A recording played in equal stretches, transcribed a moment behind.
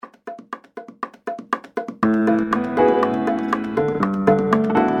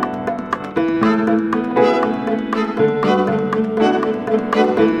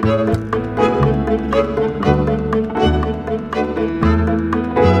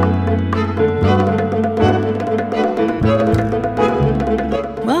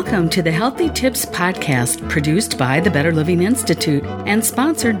to the Healthy Tips podcast, produced by the Better Living Institute and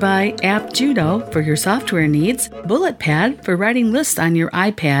sponsored by App Judo for your software needs, BulletPad for writing lists on your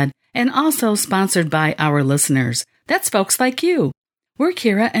iPad, and also sponsored by our listeners. That's folks like you. We're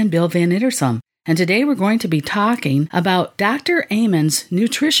Kira and Bill Van Ittersum, and today we're going to be talking about Dr. Amen's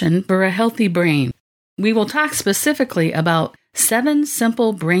nutrition for a healthy brain. We will talk specifically about 7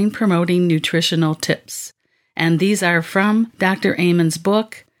 simple brain-promoting nutritional tips. And these are from Dr. Amen's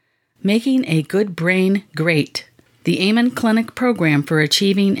book, Making a Good Brain Great, the Amen Clinic Program for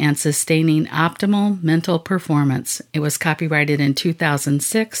Achieving and Sustaining Optimal Mental Performance. It was copyrighted in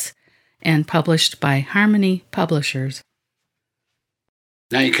 2006 and published by Harmony Publishers.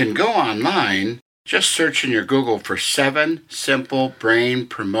 Now you can go online, just search in your Google for 7 simple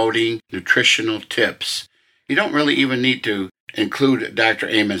brain-promoting nutritional tips. You don't really even need to include Dr.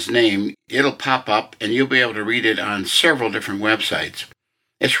 Amen's name. It'll pop up and you'll be able to read it on several different websites.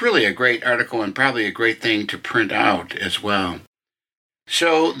 It's really a great article and probably a great thing to print out as well.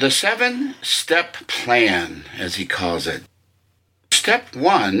 So the 7-step plan, as he calls it. Step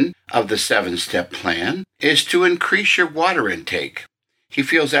 1 of the 7-step plan is to increase your water intake. He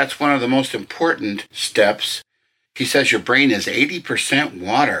feels that's one of the most important steps. He says your brain is 80%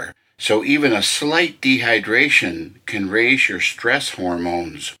 water. So even a slight dehydration can raise your stress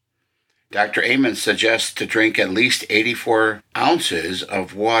hormones. Dr. Amen suggests to drink at least 84 ounces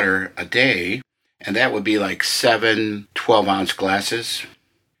of water a day, and that would be like 7 12-ounce glasses.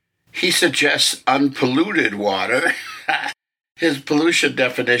 He suggests unpolluted water. His pollution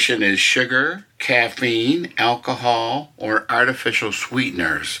definition is sugar, caffeine, alcohol, or artificial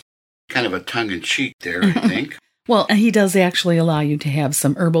sweeteners. Kind of a tongue-in-cheek there, I think. Well, he does actually allow you to have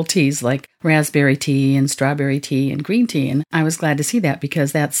some herbal teas like raspberry tea and strawberry tea and green tea. And I was glad to see that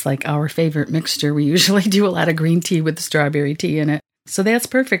because that's like our favorite mixture. We usually do a lot of green tea with strawberry tea in it. So that's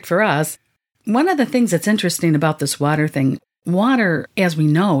perfect for us. One of the things that's interesting about this water thing, water, as we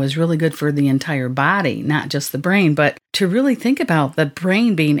know, is really good for the entire body, not just the brain. But to really think about the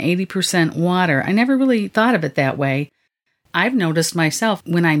brain being 80% water, I never really thought of it that way. I've noticed myself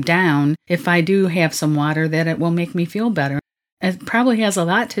when I'm down, if I do have some water, that it will make me feel better. It probably has a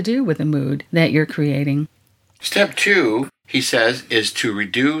lot to do with the mood that you're creating. Step 2, he says, is to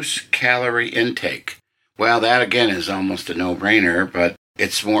reduce calorie intake. Well, that again is almost a no-brainer, but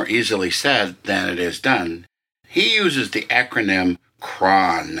it's more easily said than it is done. He uses the acronym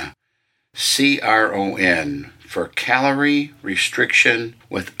CRON, C-R-O-N, for Calorie Restriction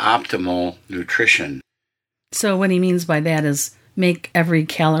with Optimal Nutrition. So what he means by that is make every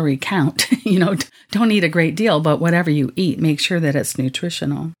calorie count. Don't eat a great deal, but whatever you eat, make sure that it's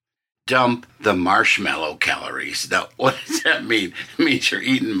nutritional. Dump the marshmallow calories. Now, what does that mean? It means you're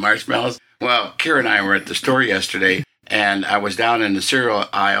eating marshmallows? Well, Kira and I were at the store yesterday, and I was down in the cereal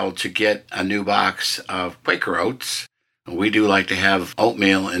aisle to get a new box of Quaker Oats. We do like to have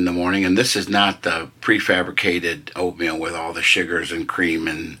oatmeal in the morning, and this is not the prefabricated oatmeal with all the sugars and cream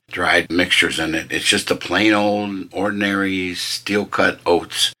and dried mixtures in it. It's just a plain old, ordinary, steel-cut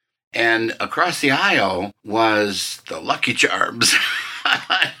oats. And across the aisle was the Lucky Charms.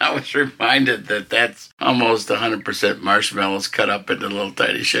 I was reminded that that's almost 100% marshmallows cut up into little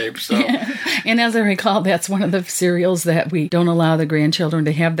tiny shapes. So. Yeah. And as I recall, that's one of the cereals that we don't allow the grandchildren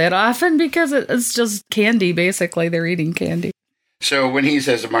to have that often because it's just candy, basically. They're eating candy. So when he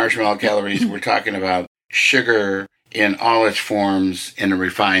says the marshmallow calories, we're talking about sugar in all its forms in a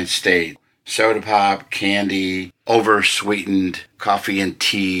refined state. Soda pop, candy, over-sweetened coffee and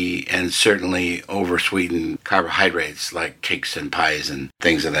tea, and certainly over-sweetened carbohydrates like cakes and pies and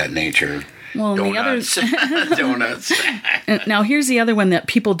things of that nature. Well, donuts. Donuts. Now, here's the other one that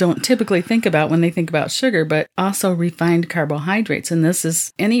people don't typically think about when they think about sugar, but also refined carbohydrates. And this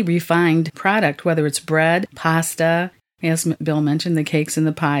is any refined product, whether it's bread, pasta, as Bill mentioned, the cakes and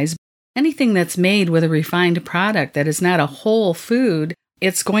the pies. Anything that's made with a refined product that is not a whole food,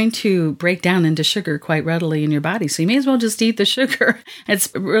 it's going to break down into sugar quite readily in your body. So you may as well just eat the sugar.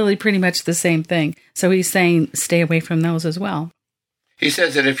 It's really pretty much the same thing. So he's saying stay away from those as well. He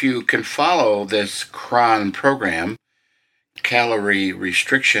says that if you can follow this CRON program, calorie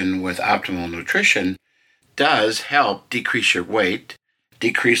restriction with optimal nutrition, does help decrease your weight.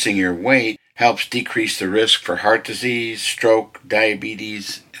 Decreasing your weight helps decrease the risk for heart disease, stroke,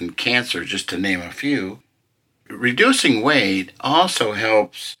 diabetes, and cancer, just to name a few. Reducing weight also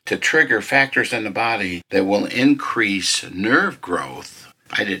helps to trigger factors in the body that will increase nerve growth.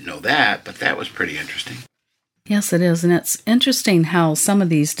 I didn't know that, but that was pretty interesting. Yes, it is. And it's interesting how some of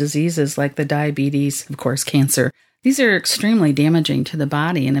these diseases, like the diabetes, of course, cancer, these are extremely damaging to the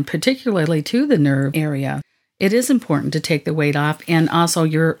body and particularly to the nerve area. it is important to take the weight off, and also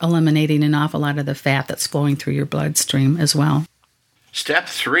you're eliminating an awful lot of the fat that's flowing through your bloodstream as well. Step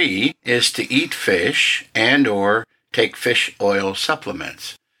 3 is to eat fish and or take fish oil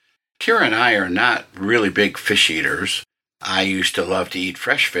supplements. Kira and I are not really big fish eaters. I used to love to eat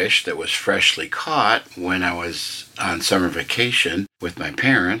fresh fish that was freshly caught when I was on summer vacation with my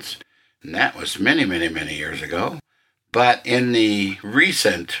parents, and that was many, many, many years ago. But in the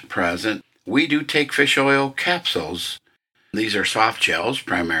recent present, we do take fish oil capsules. These are soft gels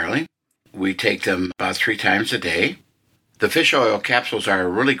primarily. We take them about 3 times a day. The fish oil capsules are a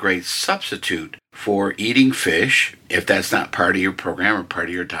really great substitute for eating fish, if that's not part of your program or part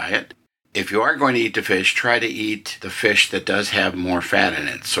of your diet. If you are going to eat the fish, try to eat the fish that does have more fat in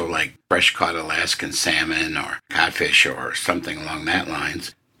it. So like fresh caught Alaskan salmon or codfish or something along that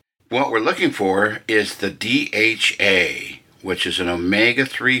lines. What we're looking for is the DHA, which is an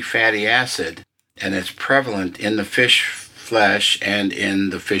omega-3 fatty acid, and it's prevalent in the fish flesh and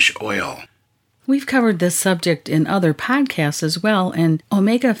in the fish oil. We've covered this subject in other podcasts as well, and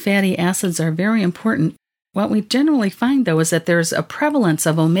omega fatty acids are very important. What we generally find, though, is that there's a prevalence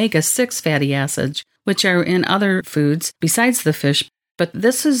of omega-6 fatty acids, which are in other foods besides the fish. But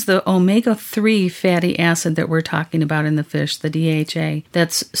this is the omega-3 fatty acid that we're talking about in the fish, the DHA,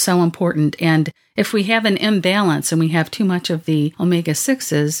 that's so important. And if we have an imbalance and we have too much of the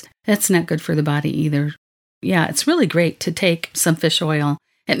omega-6s, that's not good for the body either. Yeah, it's really great to take some fish oil.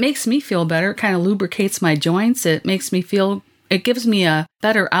 It makes me feel better. It kind of lubricates my joints. It gives me a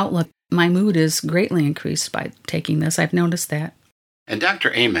better outlook. My mood is greatly increased by taking this. I've noticed that. And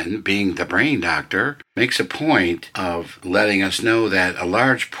Dr. Amen, being the brain doctor, makes a point of letting us know that a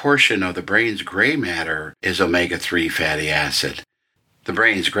large portion of the brain's gray matter is omega-3 fatty acid. The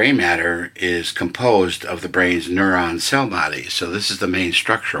brain's gray matter is composed of the brain's neuron cell bodies. So this is the main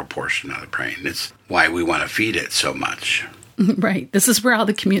structural portion of the brain. It's why we want to feed it so much. Right. This is where all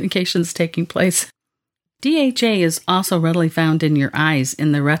the communication is taking place. DHA is also readily found in your eyes,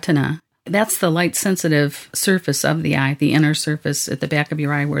 in the retina. That's the light-sensitive surface of the eye, the inner surface at the back of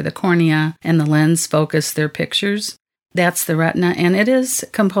your eye where the cornea and the lens focus their pictures. That's the retina, and it is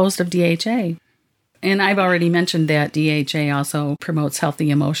composed of DHA. And I've already mentioned that DHA also promotes healthy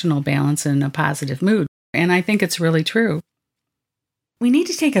emotional balance and a positive mood, and I think it's really true. We need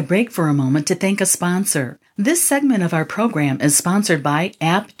to take a break for a moment to thank a sponsor. This segment of our program is sponsored by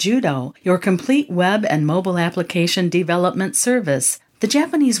App Judo, your complete web and mobile application development service. The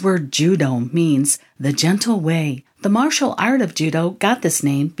Japanese word judo means the gentle way. The martial art of judo got this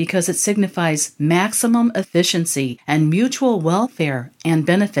name because it signifies maximum efficiency and mutual welfare and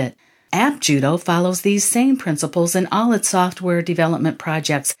benefit. App Judo follows these same principles in all its software development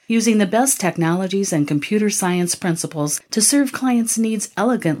projects, using the best technologies and computer science principles to serve clients' needs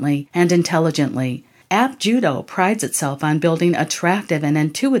elegantly and intelligently. App Judo prides itself on building attractive and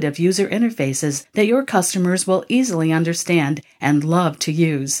intuitive user interfaces that your customers will easily understand and love to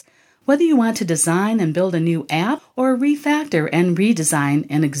use. Whether you want to design and build a new app or refactor and redesign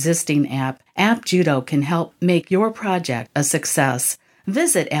an existing app, App Judo can help make your project a success.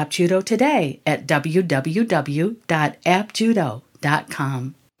 Visit App Judo today at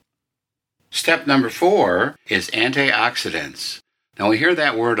www.appjudo.com. Step number 4 is antioxidants. Now, we hear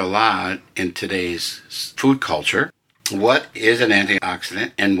that word a lot in today's food culture. What is an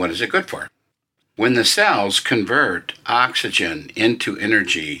antioxidant and what is it good for? When the cells convert oxygen into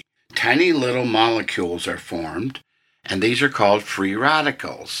energy, tiny little molecules are formed, and these are called free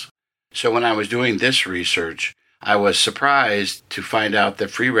radicals. So when I was doing this research, I was surprised to find out that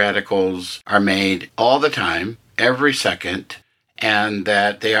free radicals are made all the time, every second, and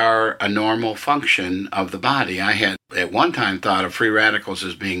that they are a normal function of the body. I had at one time thought of free radicals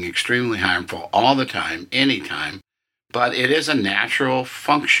as being extremely harmful all the time, anytime, but it is a natural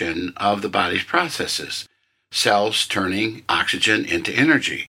function of the body's processes, cells turning oxygen into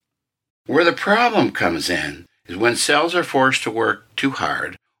energy. Where the problem comes in is when cells are forced to work too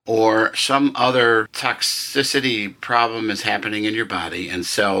hard, or some other toxicity problem is happening in your body and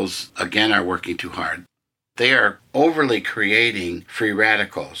cells, again, are working too hard. They are overly creating free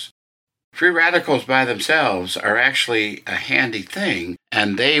radicals. Free radicals by themselves are actually a handy thing,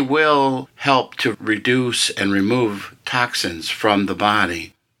 and they will help to reduce and remove toxins from the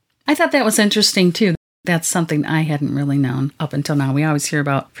body. I thought that was interesting, too. That's something I hadn't really known up until now. We always hear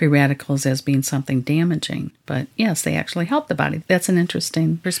about free radicals as being something damaging, but yes, they actually help the body. That's an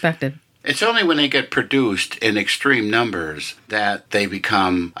interesting perspective. It's only when they get produced in extreme numbers that they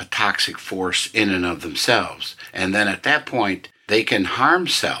become a toxic force in and of themselves. And then at that point, they can harm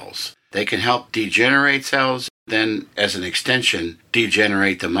cells. They can help degenerate cells. then as an extension,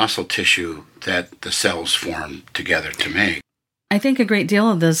 degenerate the muscle tissue that the cells form together to make. I think a great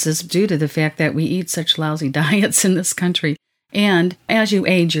deal of this is due to the fact that we eat such lousy diets in this country. And as you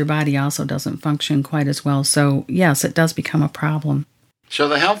age, your body also doesn't function quite as well. So yes, it does become a problem. So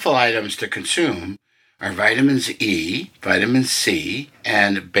the helpful items to consume are vitamins E, vitamin C,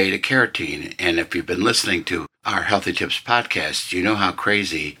 and beta-carotene. And if you've been listening to our Healthy Tips podcast, you know how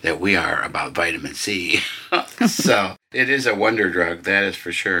crazy that we are about vitamin C. So it is a wonder drug, that is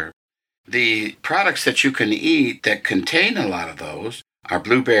for sure. The products that you can eat that contain a lot of those are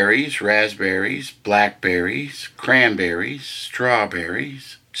blueberries, raspberries, blackberries, cranberries,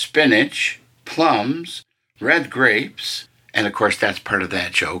 strawberries, spinach, plums, red grapes, and of course that's part of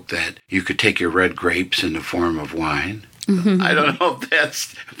that joke that you could take your red grapes in the form of wine. Mm-hmm. I don't know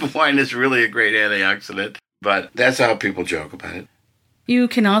if wine is really a great antioxidant, but that's how people joke about it. You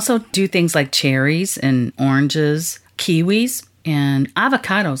can also do things like cherries and oranges, kiwis, and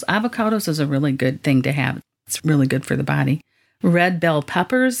avocados. Avocados is a really good thing to have. It's really good for the body. Red bell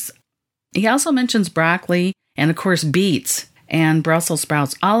peppers. He also mentions broccoli and, of course, beets and Brussels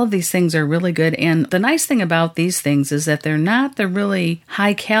sprouts. All of these things are really good. And the nice thing about these things is that they're not the really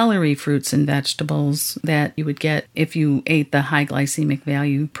high-calorie fruits and vegetables that you would get if you ate the high glycemic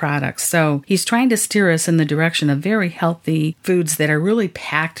value products. So he's trying to steer us in the direction of very healthy foods that are really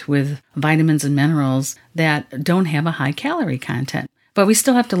packed with vitamins and minerals that don't have a high-calorie content. But we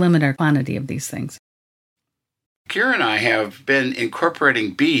still have to limit our quantity of these things. Kira and I have been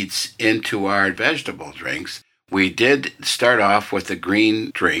incorporating beets into our vegetable drinks. We did start off with the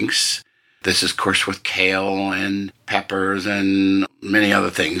green drinks. This is, of course, with kale and peppers and many other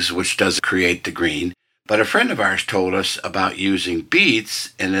things, which does create the green. But a friend of ours told us about using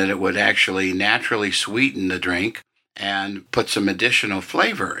beets and that it would actually naturally sweeten the drink and put some additional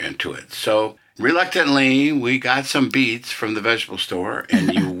flavor into it. So reluctantly, we got some beets from the vegetable store,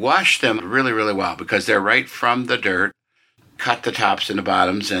 and you wash them really, really well because they're right from the dirt. Cut the tops and the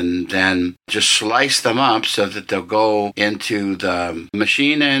bottoms, and then just slice them up so that they'll go into the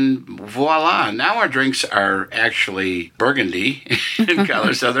machine, and voila. Now our drinks are actually burgundy in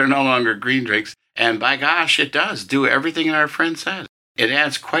color, so they're no longer green drinks. And by gosh, it does do everything our friend said. It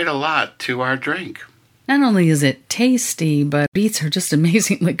adds quite a lot to our drink. Not only is it tasty, but beets are just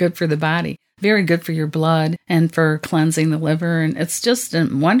amazingly good for the body. Very good for your blood and for cleansing the liver, and it's just a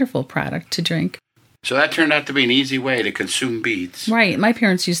wonderful product to drink. So that turned out to be an easy way to consume beets. Right. My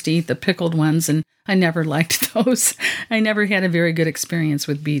parents used to eat the pickled ones, and I never liked those. I never had a very good experience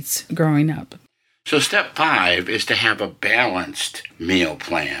with beets growing up. So step 5 is to have a balanced meal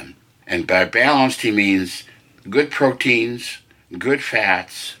plan. And by balanced, he means good proteins, good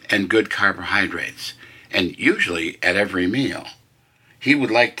fats, and good carbohydrates. And usually at every meal. He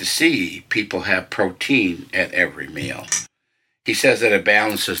would like to see people have protein at every meal. He says that it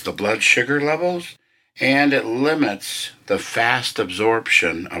balances the blood sugar levels, and it limits the fast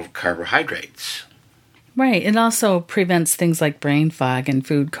absorption of carbohydrates. Right. It also prevents things like brain fog and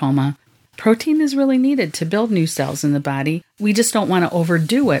food coma. Protein is really needed to build new cells in the body. We just don't want to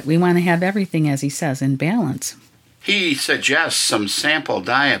overdo it. We want to have everything, as he says, in balance. He suggests some sample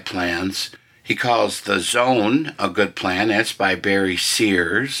diet plans. He calls the Zone a good plan. That's by Barry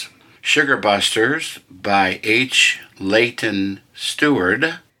Sears. Sugar Busters by H. Leighton Stewart.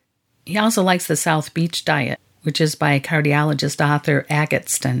 He also likes the South Beach diet, which is by cardiologist Arthur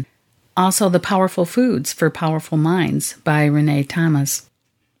Agatston. Also, The Powerful Foods for Powerful Minds by Renee Thomas.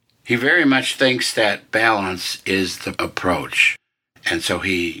 He very much thinks that balance is the approach. And so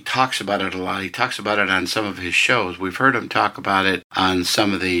he talks about it a lot. He talks about it on some of his shows. We've heard him talk about it on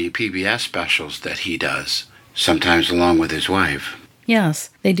some of the PBS specials that he does, sometimes along with his wife.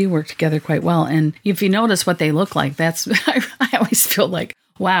 Yes, they do work together quite well. And if you notice what they look like, I always feel like,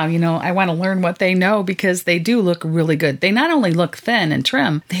 wow, I want to learn what they know because they do look really good. They not only look thin and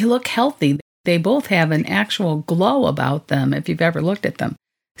trim, they look healthy. They both have an actual glow about them if you've ever looked at them.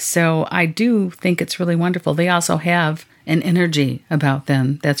 So I do think it's really wonderful. They also have an energy about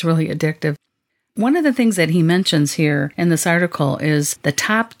them that's really addictive. One of the things that he mentions here in this article is the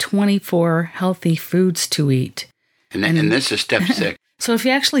top 24 healthy foods to eat. And this is step 6. So if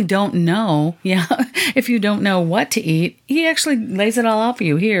you actually don't know, if you don't know what to eat, he actually lays it all out for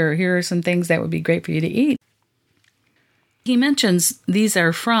you. Here are some things that would be great for you to eat. He mentions these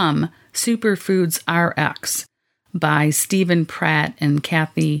are from Superfoods RX by Stephen Pratt and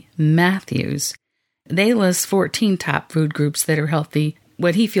Kathy Matthews. They list 14 top food groups that are healthy,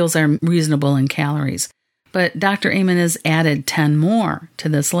 what he feels are reasonable in calories. But Dr. Amen has added 10 more to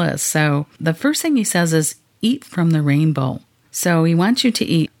this list. So the first thing he says is eat from the rainbow. So he wants you to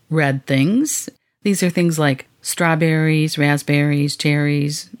eat red things. These are things like strawberries, raspberries,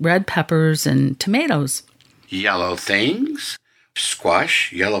 cherries, red peppers, and tomatoes. Yellow things,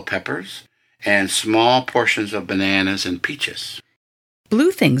 squash, yellow peppers, and small portions of bananas and peaches.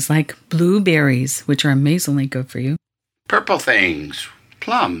 Blue things like blueberries, which are amazingly good for you. Purple things,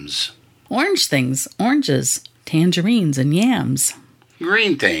 plums. Orange things, oranges, tangerines, and yams.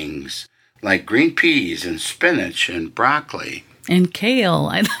 Green things, like green peas and spinach and broccoli. And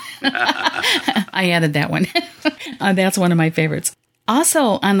kale. I added that one. That's one of my favorites.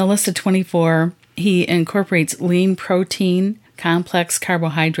 Also on the list of 24, he incorporates lean protein, complex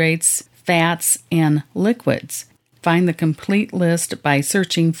carbohydrates, fats, and liquids. Find the complete list by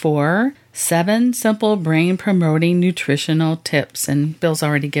searching for 7 simple brain-promoting nutritional tips. And Bill's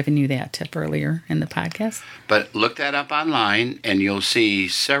already given you that tip earlier in the podcast. But look that up online, and you'll see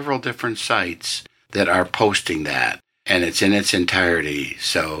several different sites that are posting that. And it's in its entirety.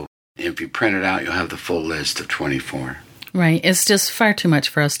 So if you print it out, you'll have the full list of 24. Right. It's just far too much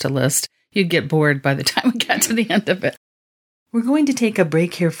for us to list. You'd get bored by the time we got to the end of it. We're going to take a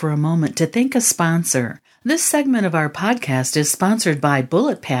break here for a moment to thank a sponsor. This segment of our podcast is sponsored by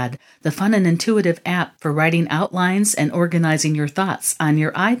BulletPad, the fun and intuitive app for writing outlines and organizing your thoughts on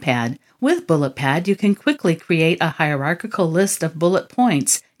your iPad. With BulletPad, you can quickly create a hierarchical list of bullet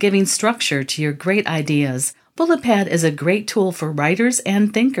points, giving structure to your great ideas. BulletPad is a great tool for writers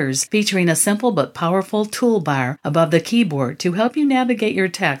and thinkers, featuring a simple but powerful toolbar above the keyboard to help you navigate your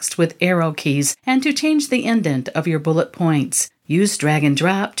text with arrow keys and to change the indent of your bullet points. Use drag and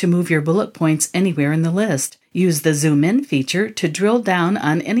drop to move your bullet points anywhere in the list. Use the zoom in feature to drill down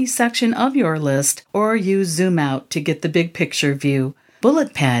on any section of your list, or use zoom out to get the big picture view.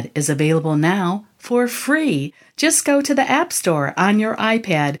 BulletPad is available now for free. Just go to the App Store on your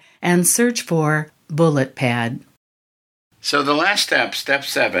iPad and search for BulletPad. So the last step, step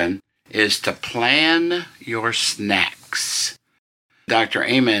 7, is to plan your snacks. Dr.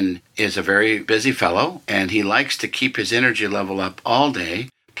 Amen is a very busy fellow, and he likes to keep his energy level up all day.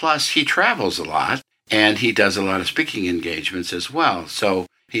 Plus, he travels a lot, and he does a lot of speaking engagements as well. So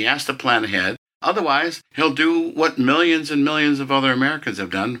he has to plan ahead. Otherwise, he'll do what millions and millions of other Americans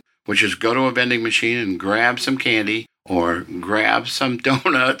have done, which is go to a vending machine and grab some candy or grab some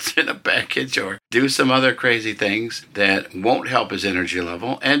donuts in a package or do some other crazy things that won't help his energy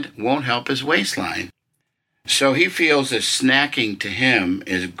level and won't help his waistline. So he feels that snacking to him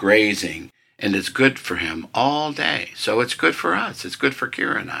is grazing, and it's good for him all day. So it's good for us. It's good for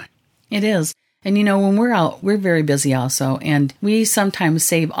Kira and I. It is. And you know, when we're out, we're very busy also, and we sometimes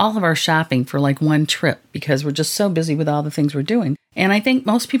save all of our shopping for like one trip because we're just so busy with all the things we're doing. And I think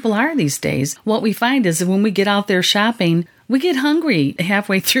most people are these days. What we find is that when we get out there shopping, we get hungry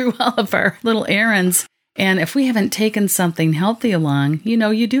halfway through all of our little errands. And if we haven't taken something healthy along, you know,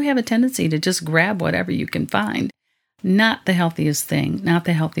 you do have a tendency to just grab whatever you can find. Not the healthiest thing, not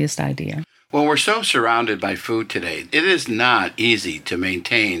the healthiest idea. Well, we're so surrounded by food today. It is not easy to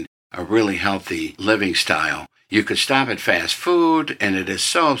maintain a really healthy living style. You could stop at fast food, and it is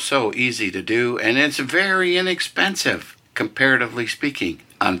so easy to do, and it's very inexpensive, comparatively speaking.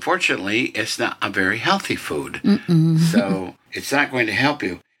 Unfortunately, it's not a very healthy food, so it's not going to help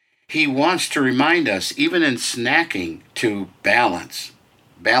you. He wants to remind us, even in snacking, to balance.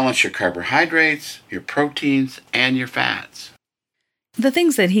 Balance your carbohydrates, your proteins, and your fats. The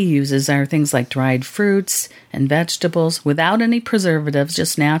things that he uses are things like dried fruits and vegetables without any preservatives,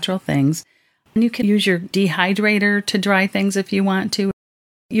 just natural things. And you can use your dehydrator to dry things if you want to.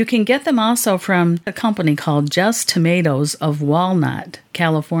 You can get them also from a company called Just Tomatoes of Walnut,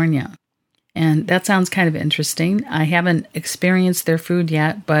 California. And that sounds kind of interesting. I haven't experienced their food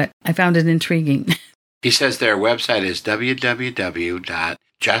yet, but I found it intriguing. He says their website is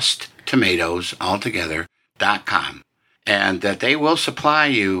www.justtomatoesaltogether.com, and that they will supply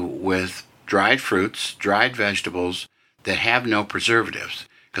you with dried fruits, dried vegetables that have no preservatives.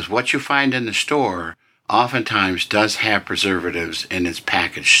 Because what you find in the store oftentimes does have preservatives in its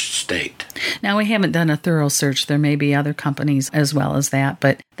packaged state. Now, we haven't done a thorough search. There may be other companies as well as that,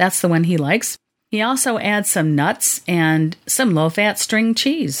 but that's the one he likes. He also adds some nuts and some low-fat string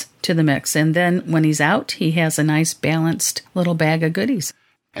cheese to the mix. And then when he's out, he has a nice balanced little bag of goodies.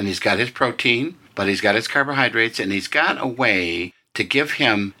 And he's got his protein, but he's got his carbohydrates, and he's got a way to give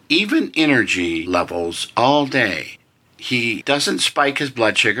him even energy levels all day. He doesn't spike his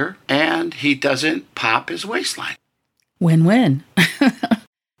blood sugar, and he doesn't pop his waistline. Win-win.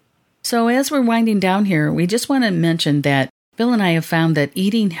 So as we're winding down here, we just want to mention that Bill and I have found that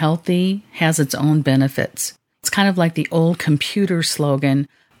eating healthy has its own benefits. It's kind of like the old computer slogan,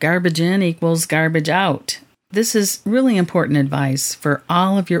 garbage in equals garbage out. This is really important advice for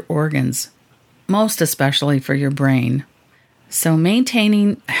all of your organs. most especially for your brain. So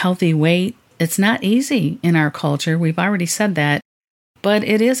maintaining healthy weight, it's not easy in our culture. We've already said that, but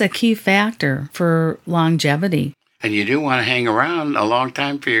it is a key factor for longevity. And you do want to hang around a long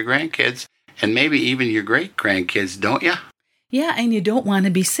time for your grandkids and maybe even your great-grandkids, don't you? Yeah, and you don't want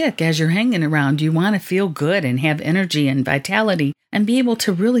to be sick as you're hanging around. You want to feel good and have energy and vitality and be able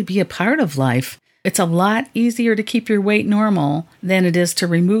to really be a part of life. It's a lot easier to keep your weight normal than it is to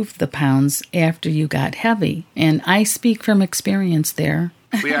remove the pounds after you got heavy. And I speak from experience there.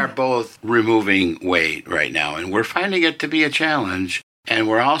 We are both removing weight right now, and we're finding it to be a challenge. And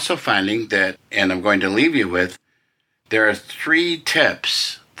we're also finding that, and I'm going to leave you with, there are 3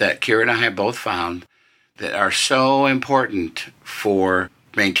 tips that Kira and I have both found that are so important for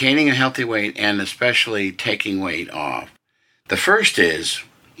maintaining a healthy weight and especially taking weight off. The first is,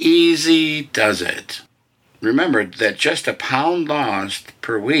 easy does it. Remember that just a pound lost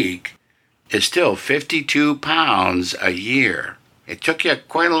per week is still 52 pounds a year. It took you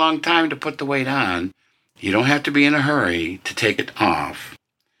quite a long time to put the weight on. You don't have to be in a hurry to take it off.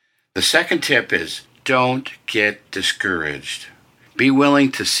 The second tip is, don't get discouraged. Be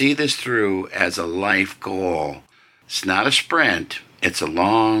willing to see this through as a life goal. It's not a sprint, it's a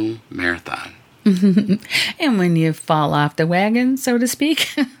long marathon. And when you fall off the wagon, so to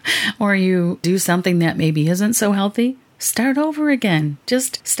speak, or you do something that maybe isn't so healthy, start over again.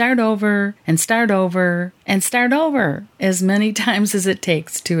 Just start over and start over and start over as many times as it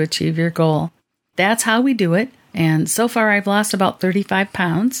takes to achieve your goal. That's how we do it. And so far, I've lost about 35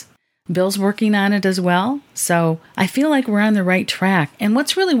 pounds. Bill's working on it as well. So I feel like we're on the right track. And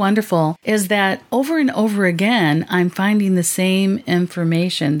what's really wonderful is that over and over again, I'm finding the same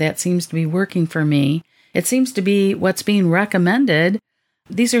information that seems to be working for me. It seems to be what's being recommended.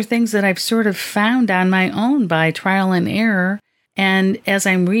 These are things that I've sort of found on my own by trial and error. And as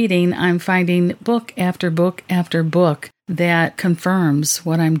I'm reading, I'm finding book after book after book that confirms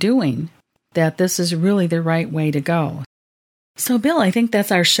what I'm doing, that this is really the right way to go. So, Bill, I think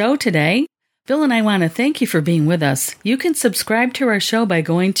that's our show today. Bill and I want to thank you for being with us. You can subscribe to our show by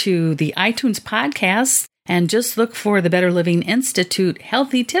going to the iTunes podcast and just look for the Better Living Institute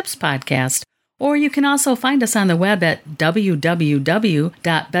Healthy Tips podcast. Or you can also find us on the web at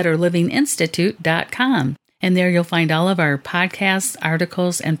www.betterlivinginstitute.com. And there you'll find all of our podcasts,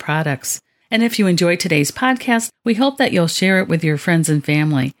 articles, and products. And if you enjoyed today's podcast, we hope that you'll share it with your friends and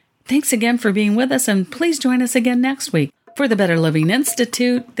family. Thanks again for being with us, and please join us again next week. For the Better Living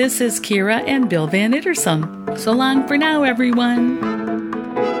Institute, this is Kira and Bill Van Ittersum. So long for now, everyone.